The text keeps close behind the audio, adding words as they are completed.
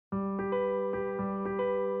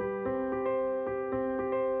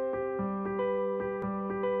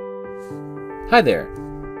Hi there,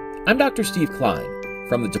 I'm Dr. Steve Klien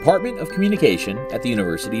from the Department of Communication at the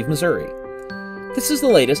University of Missouri. This is the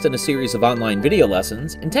latest in a series of online video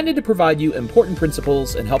lessons intended to provide you important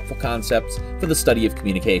principles and helpful concepts for the study of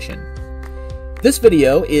communication. This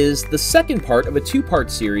video is the second part of a two-part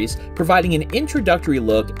series providing an introductory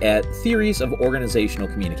look at theories of organizational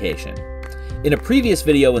communication. In a previous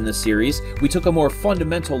video in this series, we took a more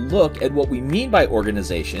fundamental look at what we mean by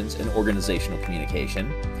organizations and organizational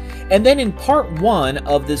communication. And then in part one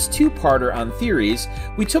of this two-parter on theories,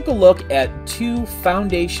 we took a look at two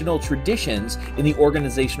foundational traditions in the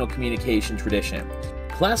organizational communication tradition: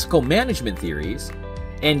 classical management theories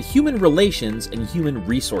and human relations and human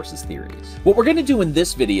resources theories. What we're going to do in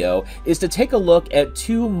this video is to take a look at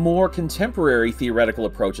two more contemporary theoretical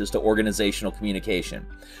approaches to organizational communication,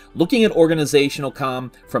 looking at organizational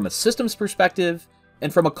comm from a systems perspective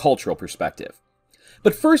and from a cultural perspective.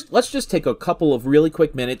 But first, let's just take a couple of really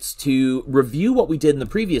quick minutes to review what we did in the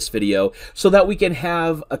previous video so that we can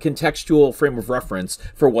have a contextual frame of reference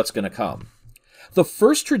for what's going to come. The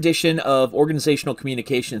first tradition of organizational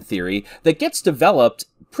communication theory that gets developed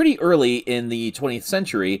pretty early in the 20th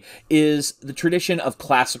century is the tradition of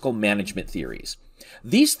classical management theories.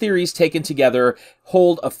 These theories taken together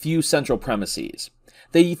hold a few central premises.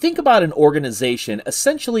 They think about an organization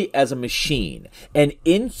essentially as a machine, an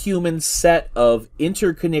inhuman set of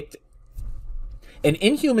interconnected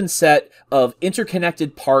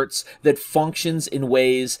parts that functions in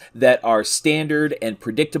ways that are standard and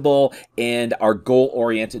predictable and are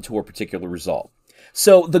goal-oriented to a particular result.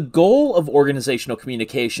 So the goal of organizational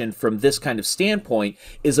communication from this kind of standpoint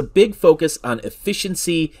is a big focus on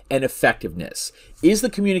efficiency and effectiveness. Is the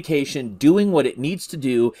communication doing what it needs to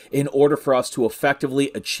do in order for us to effectively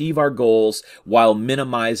achieve our goals while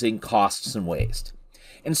minimizing costs and waste?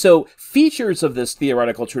 And so features of this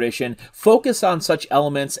theoretical tradition focus on such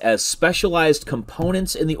elements as specialized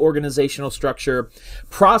components in the organizational structure,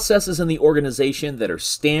 processes in the organization that are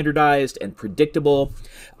standardized and predictable,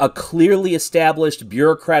 a clearly established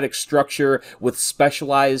bureaucratic structure with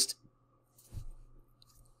specialized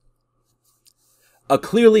where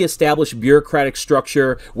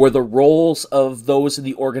the roles of those in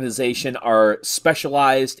the organization are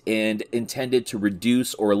specialized and intended to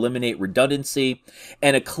reduce or eliminate redundancy,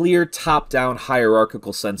 and a clear top-down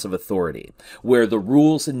hierarchical sense of authority, where the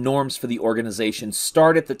rules and norms for the organization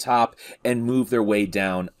start at the top and move their way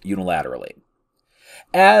down unilaterally.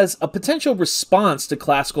 As a potential response to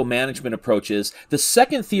classical management approaches, the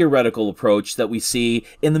second theoretical approach that we see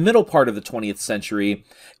in the middle part of the 20th century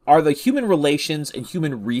are the human relations and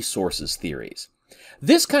human resources theories.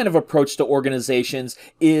 This kind of approach to organizations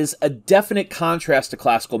is a definite contrast to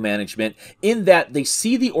classical management in that they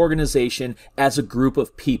see the organization as a group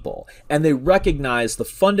of people, and they recognize the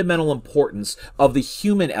fundamental importance of the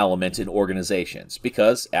human element in organizations,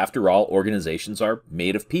 because, after all, organizations are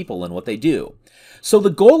made of people and what they do. So the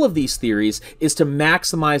goal of these theories is to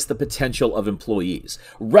maximize the potential of employees,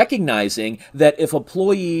 recognizing that if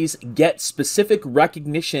employees get specific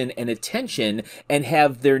recognition and attention and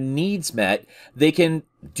have their needs met, they can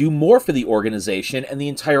do more for the organization and the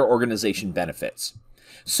entire organization benefits.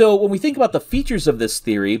 So when we think about the features of this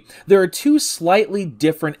theory, there are two slightly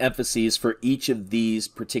different emphases for each of these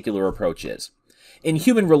particular approaches. In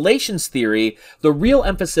human relations theory, the real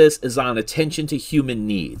emphasis is on attention to human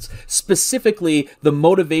needs, specifically the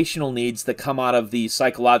motivational needs that come out of the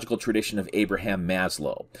psychological tradition of Abraham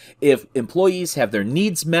Maslow. If employees have their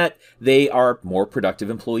needs met, they are more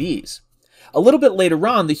productive employees. A little bit later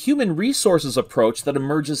on, the human resources approach that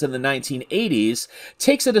emerges in the 1980s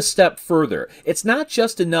takes it a step further. It's not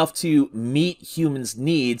just enough to meet humans'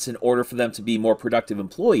 needs in order for them to be more productive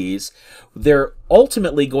employees. They're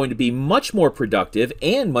ultimately going to be much more productive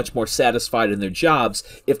and much more satisfied in their jobs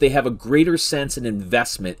if they have a greater sense and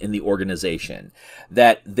investment in the organization,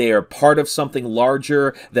 that they are part of something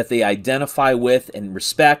larger that they identify with and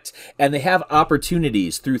respect, and they have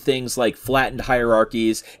opportunities through things like flattened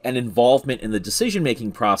hierarchies and involvement in the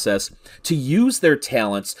decision-making process to use their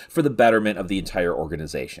talents for the betterment of the entire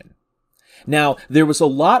organization. Now, there was a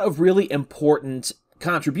lot of really important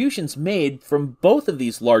contributions made from both of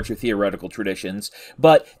these larger theoretical traditions,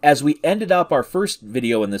 but as we ended up our first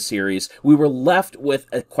video in this series, we were left with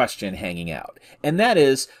a question hanging out, and that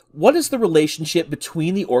is, what is the relationship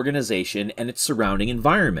between the organization and its surrounding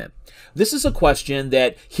environment? This is a question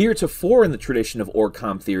that heretofore in the tradition of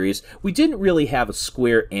org-comm theories, we didn't really have a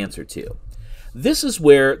square answer to. This is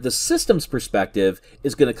where the systems perspective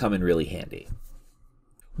is going to come in really handy.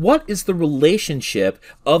 What is the relationship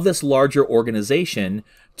of this larger organization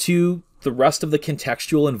to the rest of the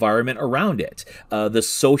contextual environment around it, the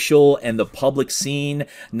social and the public scene,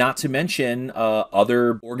 not to mention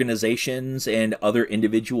other organizations and other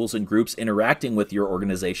individuals and groups interacting with your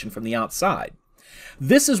organization from the outside.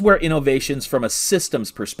 This is where innovations from a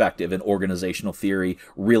systems perspective in organizational theory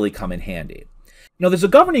really come in handy. Now, there's a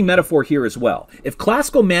governing metaphor here as well. If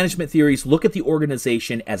classical management theories look at the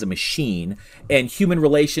organization as a machine, and human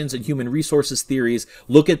relations and human resources theories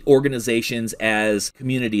look at organizations as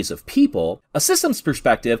communities of people, a systems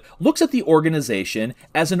perspective looks at the organization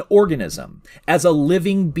as an organism, as a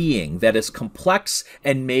living being that is complex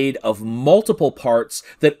and made of multiple parts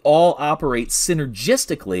that all operate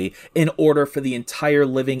synergistically in order for the entire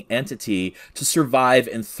living entity to survive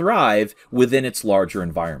and thrive within its larger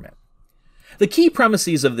environment. The key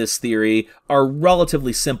premises of this theory are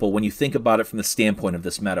relatively simple when you think about it from the standpoint of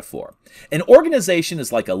this metaphor. An organization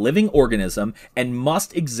is like a living organism and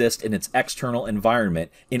must exist in its external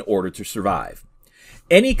environment in order to survive.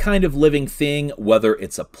 Any kind of living thing, whether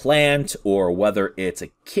it's a plant or whether it's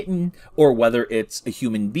a kitten or whether it's a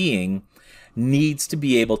human being, needs to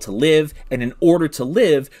be able to live, and in order to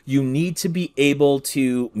live, you need to be able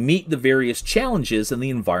to meet the various challenges in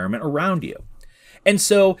the environment around you. And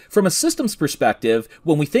so, from a systems perspective,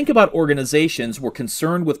 when we think about organizations, we're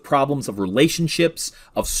concerned with problems of relationships,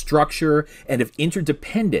 of structure, and of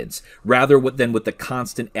interdependence, rather than with the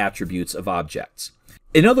constant attributes of objects.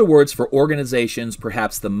 In other words, for organizations,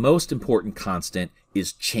 perhaps the most important constant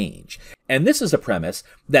is change. And this is a premise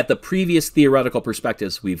that the previous theoretical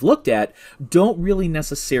perspectives we've looked at don't really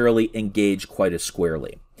necessarily engage quite as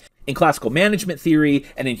squarely. In classical management theory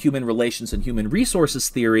and in human relations and human resources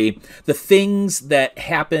theory, the things that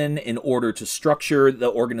happen in order to structure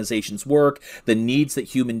the organization's work, the needs that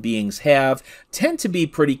human beings have, tend to be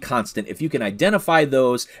pretty constant. If you can identify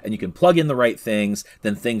those and you can plug in the right things,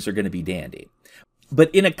 then things are going to be dandy.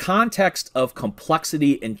 But in a context of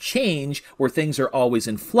complexity and change, where things are always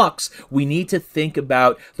in flux, we need to think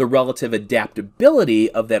about the relative adaptability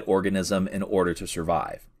of that organism in order to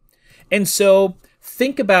survive. And so,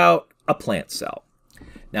 think about a plant cell.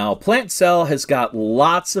 Now, a plant cell has got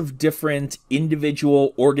lots of different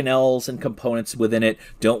individual organelles and components within it.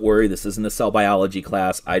 Don't worry, this isn't a cell biology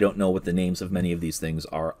class. I don't know what the names of many of these things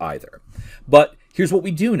are either. But here's what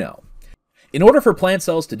we do know. In order for plant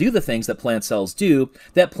cells to do the things that plant cells do,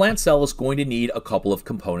 that plant cell is going to need a couple of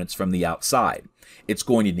components from the outside. It's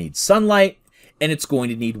going to need sunlight, and it's going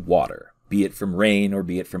to need water, be it from rain or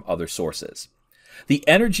be it from other sources. The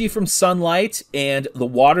energy from sunlight and the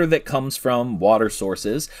water that comes from water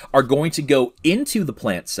sources are going to go into the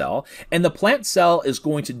plant cell, and the plant cell is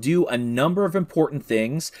going to do a number of important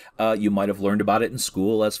things. You might have learned about it in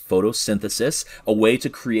school as photosynthesis, a way to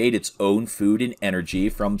create its own food and energy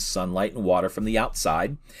from sunlight and water from the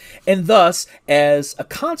outside. And thus, as a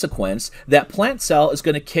consequence, that plant cell is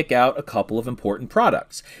going to kick out a couple of important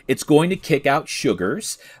products. It's going to kick out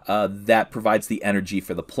sugars that provides the energy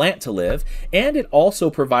for the plant to live, and it also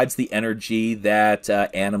provides the energy that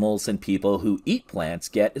animals and people who eat plants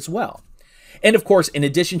get as well. And of course, in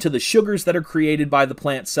addition to the sugars that are created by the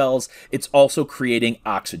plant cells, it's also creating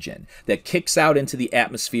oxygen that kicks out into the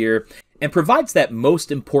atmosphere and provides that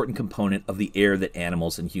most important component of the air that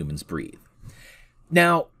animals and humans breathe.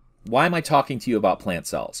 Now, why am I talking to you about plant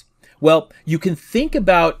cells? Well, you can think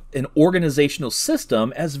about an organizational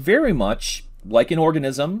system as very much like an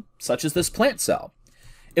organism, such as this plant cell.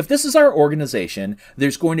 If this is our organization,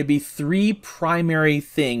 there's going to be three primary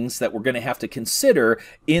things that we're going to have to consider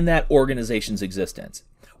in that organization's existence.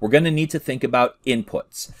 We're going to need to think about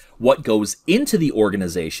inputs, what goes into the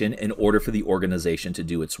organization in order for the organization to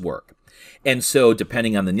do its work. And so,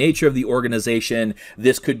 depending on the nature of the organization,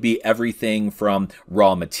 this could be everything from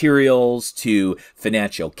raw materials to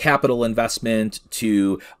financial capital investment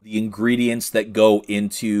to the ingredients that go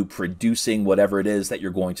into producing whatever it is that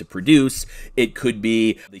you're going to produce. It could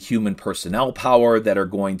be the human personnel power that are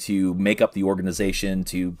going to make up the organization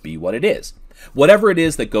to be what it is. Whatever it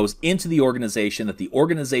is that goes into the organization that the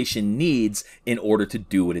organization needs in order to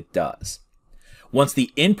do what it does. Once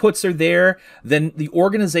the inputs are there, then the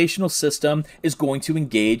organizational system is going to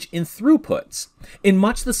engage in throughputs. In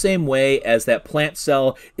much the same way as that plant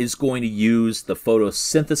cell is going to use the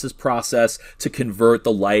photosynthesis process to convert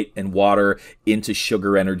the light and water into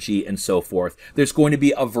sugar energy and so forth, there's going to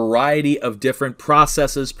be a variety of different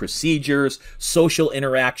processes, procedures, social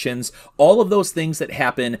interactions, all of those things that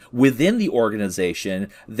happen within the organization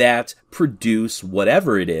that produce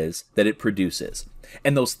whatever it is that it produces.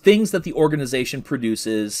 And those things that the organization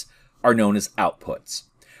produces are known as outputs.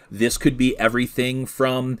 This could be everything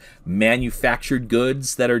from manufactured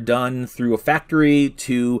goods that are done through a factory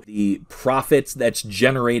to the profits that's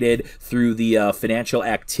generated through the financial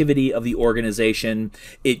activity of the organization.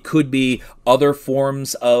 It could be other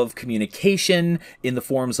forms of communication in the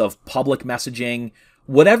forms of public messaging.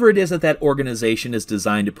 Whatever it is that that organization is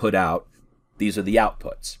designed to put out, these are the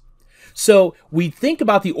outputs. So we think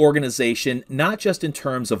about the organization not just in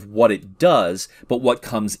terms of what it does, but what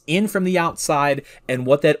comes in from the outside and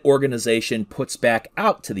what that organization puts back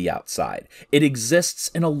out to the outside. It exists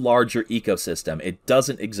in a larger ecosystem. It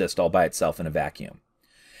doesn't exist all by itself in a vacuum.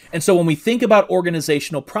 And so when we think about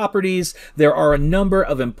organizational properties, there are a number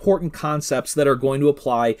of important concepts that are going to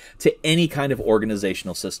apply to any kind of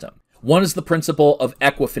organizational system. One is the principle of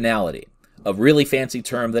equifinality, a really fancy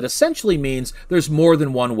term that essentially means there's more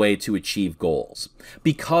than one way to achieve goals.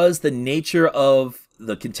 Because the nature of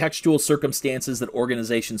the contextual circumstances that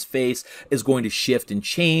organizations face is going to shift and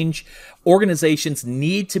change, organizations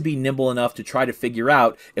need to be nimble enough to try to figure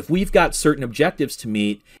out if we've got certain objectives to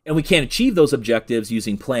meet and we can't achieve those objectives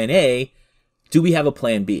using plan A, do we have a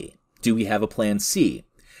plan B? Do we have a plan C?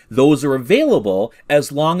 Those are available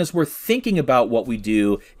as long as we're thinking about what we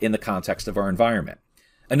do in the context of our environment.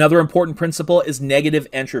 Another important principle is negative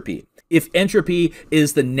entropy. If entropy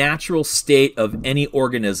is the natural state of any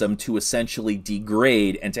organism to essentially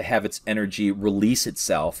degrade and to have its energy release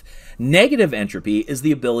itself, negative entropy is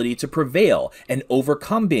the ability to prevail and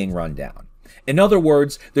overcome being run down. In other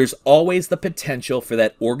words, there's always the potential for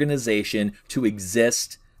that organization to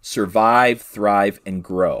exist, survive, thrive, and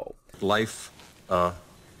grow. Life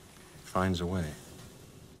finds a way,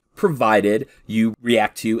 provided you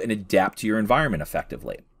react to and adapt to your environment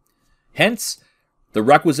effectively. Hence, the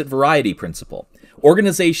requisite variety principle.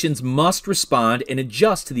 Organizations must respond and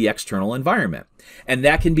adjust to the external environment. And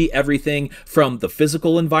that can be everything from the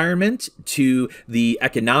physical environment to the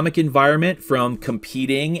economic environment, from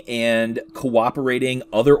competing and cooperating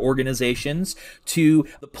other organizations to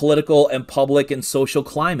the political and public and social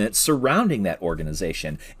climate surrounding that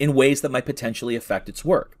organization in ways that might potentially affect its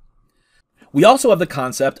work. We also have the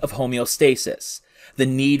concept of homeostasis, the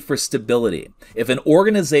need for stability. If an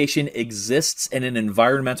organization exists in an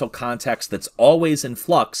environmental context that's always in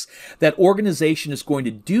flux, that organization is going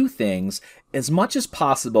to do things as much as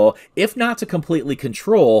possible, if not to completely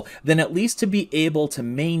control, then at least to be able to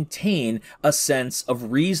maintain a sense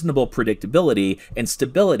of reasonable predictability and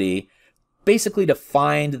stability, basically to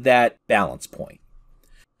find that balance point.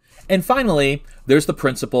 And finally, there's the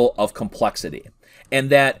principle of complexity. And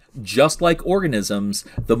that, just like organisms,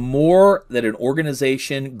 the more that an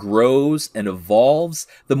organization grows and evolves,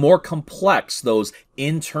 the more complex those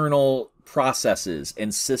internal processes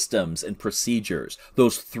and systems and procedures,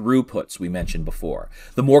 those throughputs we mentioned before,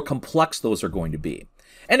 the more complex those are going to be.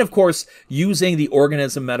 And of course, using the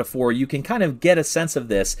organism metaphor, you can kind of get a sense of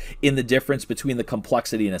this in the difference between the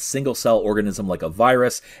complexity in a single-cell organism like a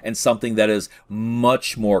virus and something that is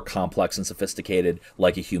much more complex and sophisticated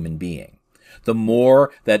like a human being. The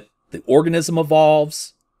more that the organism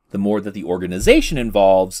evolves, the more that the organization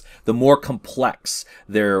evolves, the more complex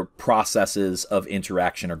their processes of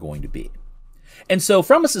interaction are going to be. And so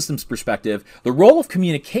from a systems perspective, the role of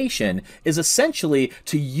communication is essentially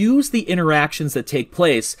to use the interactions that take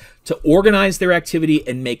place to organize their activity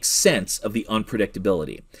and make sense of the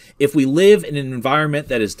unpredictability. If we live in an environment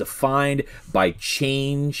that is defined by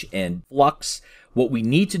change and flux, what we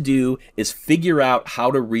need to do is figure out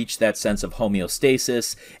how to reach that sense of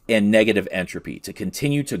homeostasis and negative entropy to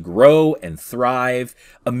continue to grow and thrive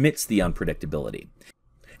amidst the unpredictability.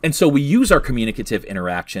 And so we use our communicative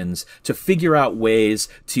interactions to figure out ways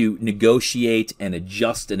to negotiate and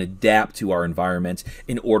adjust and adapt to our environment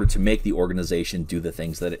in order to make the organization do the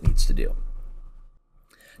things that it needs to do.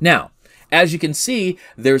 Now, as you can see,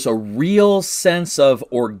 there's a real sense of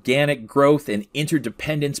organic growth and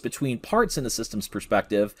interdependence between parts in a systems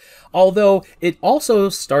perspective, although it also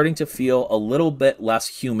is starting to feel a little bit less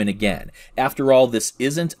human again. After all, this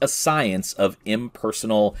isn't a science of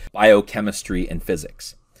impersonal biochemistry and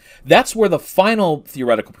physics. That's where the final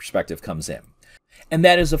theoretical perspective comes in, and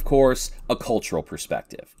that is, of course, a cultural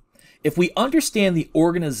perspective. If we understand the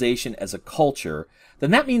organization as a culture,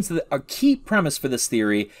 then that means that a key premise for this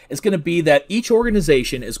theory is going to be that each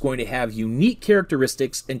organization is going to have unique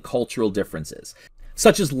characteristics and cultural differences,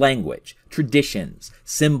 such as language, traditions,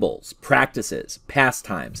 symbols, practices,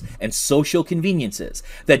 pastimes, and social conveniences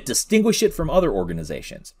that distinguish it from other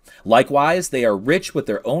organizations. Likewise, they are rich with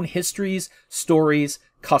their own histories, stories,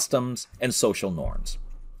 customs, and social norms.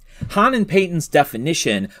 Hahn and Payton's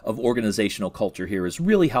definition of organizational culture here is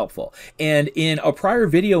really helpful. And in a prior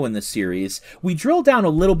video in this series, we drill down a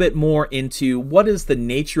little bit more into what is the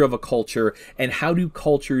nature of a culture and how do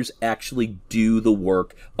cultures actually do the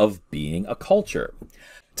work of being a culture.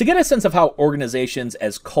 To get a sense of how organizations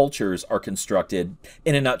as cultures are constructed,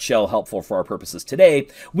 in a nutshell, helpful for our purposes today,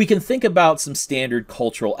 we can think about some standard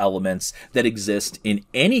cultural elements that exist in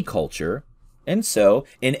any culture, and so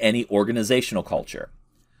in any organizational culture.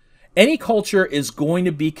 Any culture is going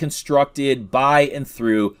to be constructed by and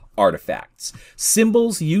through artifacts,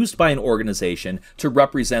 symbols used by an organization to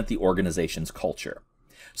represent the organization's culture.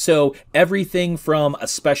 So everything from a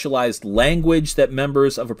specialized language that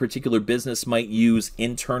members of a particular business might use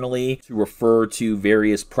internally to refer to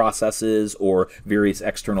various processes or various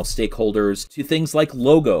external stakeholders, to things like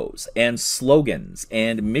logos and slogans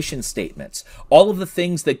and mission statements, all of the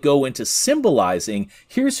things that go into symbolizing,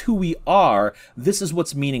 here's who we are, this is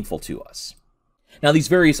what's meaningful to us. Now, these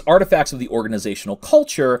various artifacts of the organizational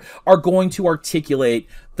culture are going to articulate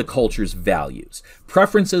the culture's values,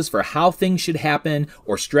 preferences for how things should happen,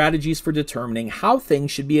 or strategies for determining how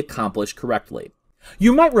things should be accomplished correctly.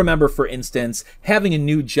 You might remember, for instance, having a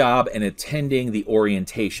new job and attending the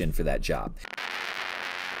orientation for that job.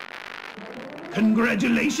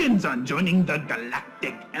 Congratulations on joining the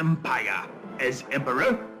Galactic Empire. As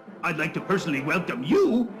Emperor, I'd like to personally welcome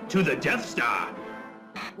you to the Death Star.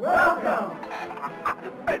 Welcome!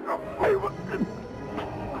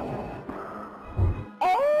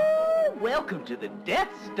 Oh, welcome to the Death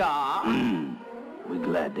Star. We're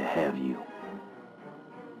glad to have you.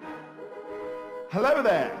 Hello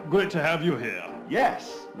there. Great to have you here.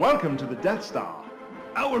 Yes, welcome to the Death Star.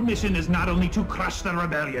 Our mission is not only to crush the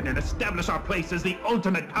rebellion and establish our place as the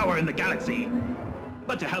ultimate power in the galaxy,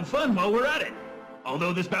 but to have fun while we're at it.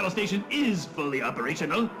 Although this battle station is fully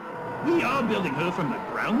operational, we are building her from the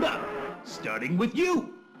ground up, starting with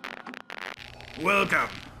you. Welcome.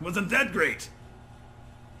 Wasn't that great?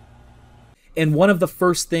 And one of the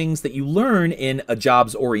first things that you learn in a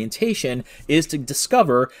job's orientation is to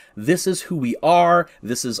discover this is who we are,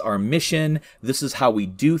 this is our mission, this is how we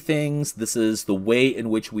do things, this is the way in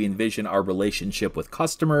which we envision our relationship with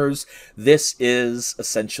customers, this is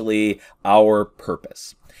essentially our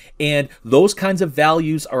purpose. And those kinds of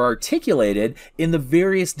values are articulated in the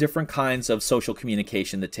various different kinds of social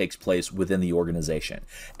communication that takes place within the organization,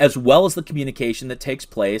 as well as the communication that takes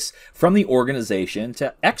place from the organization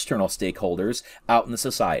to external stakeholders out in the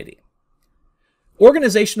society.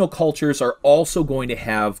 Organizational cultures are also going to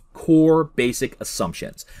have core basic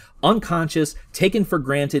assumptions, unconscious, taken for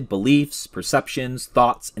granted beliefs, perceptions,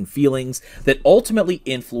 thoughts, and feelings that ultimately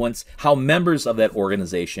influence how members of that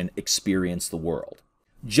organization experience the world.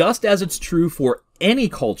 Just as it's true for any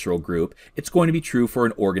cultural group, it's going to be true for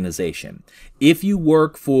an organization. If you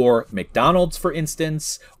work for McDonald's, for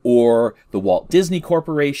instance, or the Walt Disney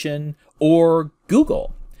Corporation, or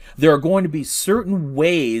Google, there are going to be certain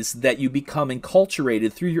ways that you become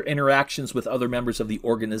enculturated through your interactions with other members of the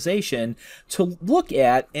organization to look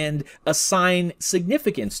at and assign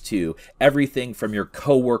significance to everything from your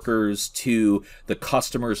coworkers to the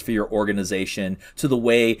customers for your organization to the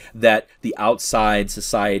way that the outside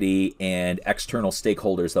society and external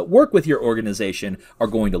stakeholders that work with your organization are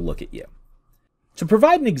going to look at you. To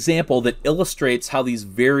provide an example that illustrates how these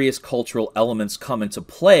various cultural elements come into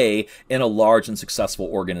play in a large and successful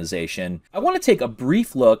organization, I want to take a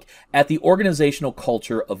brief look at the organizational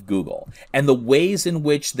culture of Google and the ways in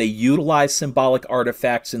which they utilize symbolic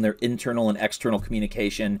artifacts in their internal and external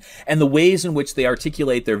communication, and the ways in which they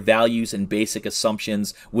articulate their values and basic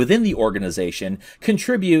assumptions within the organization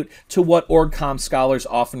contribute to what OrgComm scholars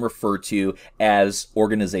often refer to as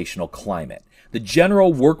organizational climate, the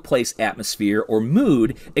general workplace atmosphere or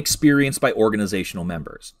mood experienced by organizational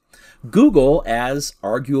members. Google, as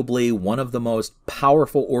arguably one of the most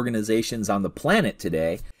powerful organizations on the planet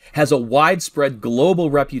today, has a widespread global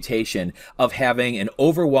reputation of having an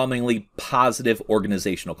overwhelmingly positive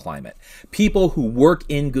organizational climate. People who work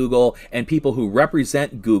in Google and people who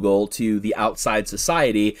represent Google to the outside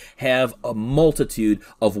society have a multitude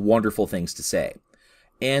of wonderful things to say.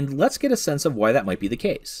 And let's get a sense of why that might be the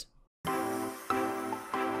case.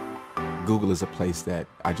 Google is a place that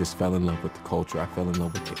I just fell in love with the culture. I fell in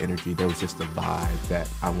love with the energy. There was just a vibe that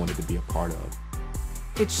I wanted to be a part of.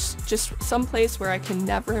 It's just some place where I can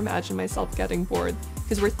never imagine myself getting bored,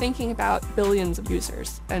 because we're thinking about billions of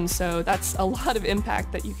users. And so that's a lot of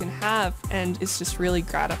impact that you can have, and it's just really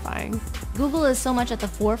gratifying. Google is so much at the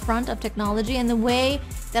forefront of technology, and the way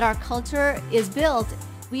that our culture is built,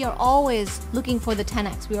 we are always looking for the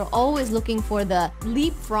 10x. We are always looking for the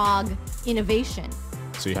leapfrog innovation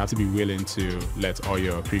So you have to be willing to let all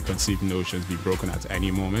your preconceived notions be broken at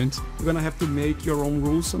any moment. You're gonna have to make your own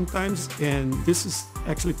rules sometimes, and this is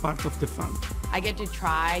actually part of the fun. I get to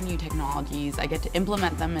try new technologies. I get to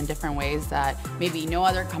implement them in different ways that maybe no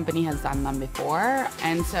other company has done them before.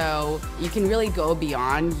 And so you can really go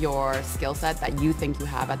beyond your skill set that you think you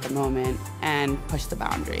have at the moment and push the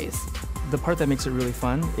boundaries. The part that makes it really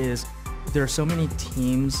fun is there are so many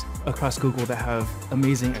teams across Google that have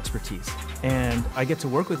amazing expertise. And I get to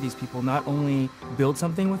work with these people, not only build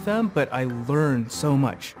something with them, but I learn so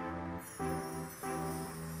much.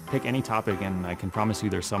 Pick any topic and I can promise you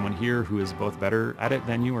there's someone here who is both better at it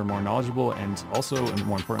than you or more knowledgeable and also, and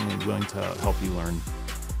more importantly, willing to help you learn.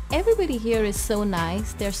 Everybody here is so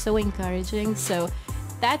nice, they're so encouraging, so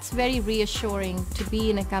that's very reassuring to be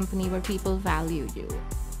in a company where people value you.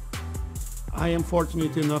 I am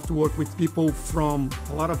fortunate enough to work with people from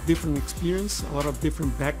a lot of different experience, a lot of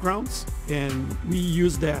different backgrounds, and we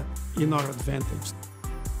use that in our advantage.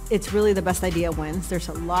 It's really the best idea wins. There's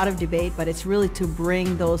a lot of debate, but it's really to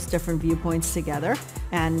bring those different viewpoints together,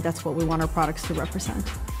 and that's what we want our products to represent.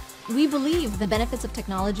 We believe the benefits of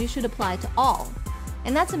technology should apply to all,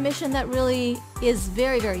 and that's a mission that really is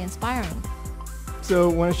very, very inspiring. So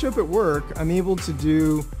when I show up at work, I'm able to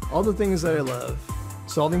do all the things that I love,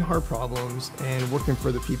 solving hard problems and working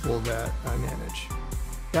for the people that I manage.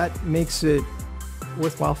 That makes it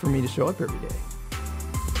worthwhile for me to show up every day.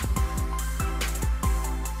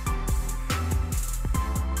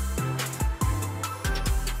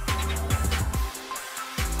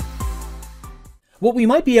 What we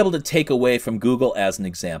might be able to take away from Google as an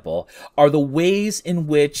example are the ways in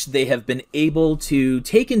which they have been able to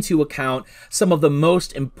take into account some of the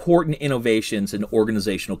most important innovations in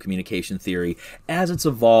organizational communication theory as it's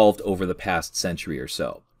evolved over the past century or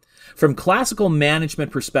so. From classical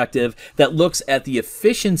management perspective that looks at the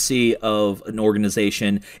efficiency of an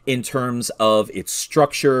organization in terms of its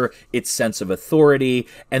structure, its sense of authority,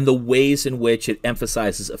 and the ways in which it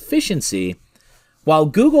emphasizes efficiency, while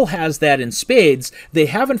Google has that in spades, they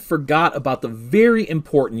haven't forgot about the very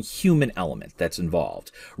important human element that's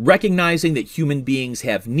involved, recognizing that human beings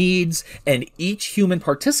have needs and each human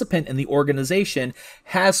participant in the organization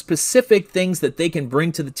has specific things that they can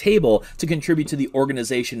bring to the table to contribute to the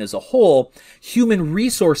organization as a whole. Human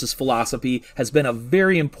resources philosophy has been a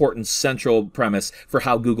very important central premise for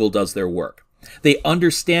how Google does their work. They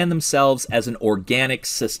understand themselves as an organic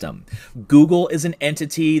system. Google is an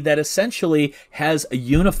entity that essentially has a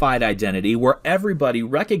unified identity where everybody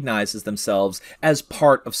recognizes themselves as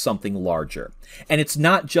part of something larger. And it's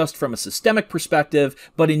not just from a systemic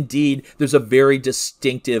perspective, but indeed there's a very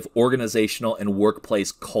distinctive organizational and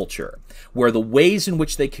workplace culture where the ways in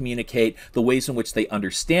which they communicate, the ways in which they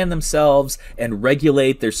understand themselves and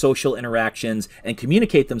regulate their social interactions and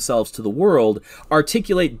communicate themselves to the world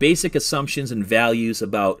articulate basic assumptions and values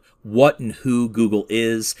about what and who Google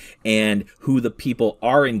is and who the people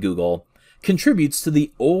are in Google contributes to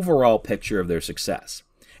the overall picture of their success.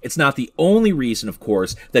 It's not the only reason, of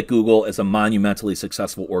course, that Google is a monumentally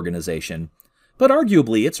successful organization, but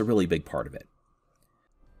arguably it's a really big part of it.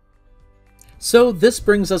 So this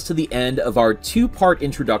brings us to the end of our two-part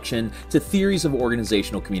introduction to theories of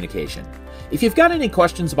organizational communication. If you've got any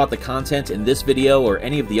questions about the content in this video or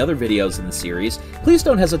any of the other videos in the series, please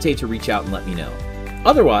don't hesitate to reach out and let me know.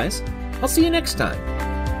 Otherwise, I'll see you next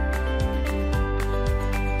time.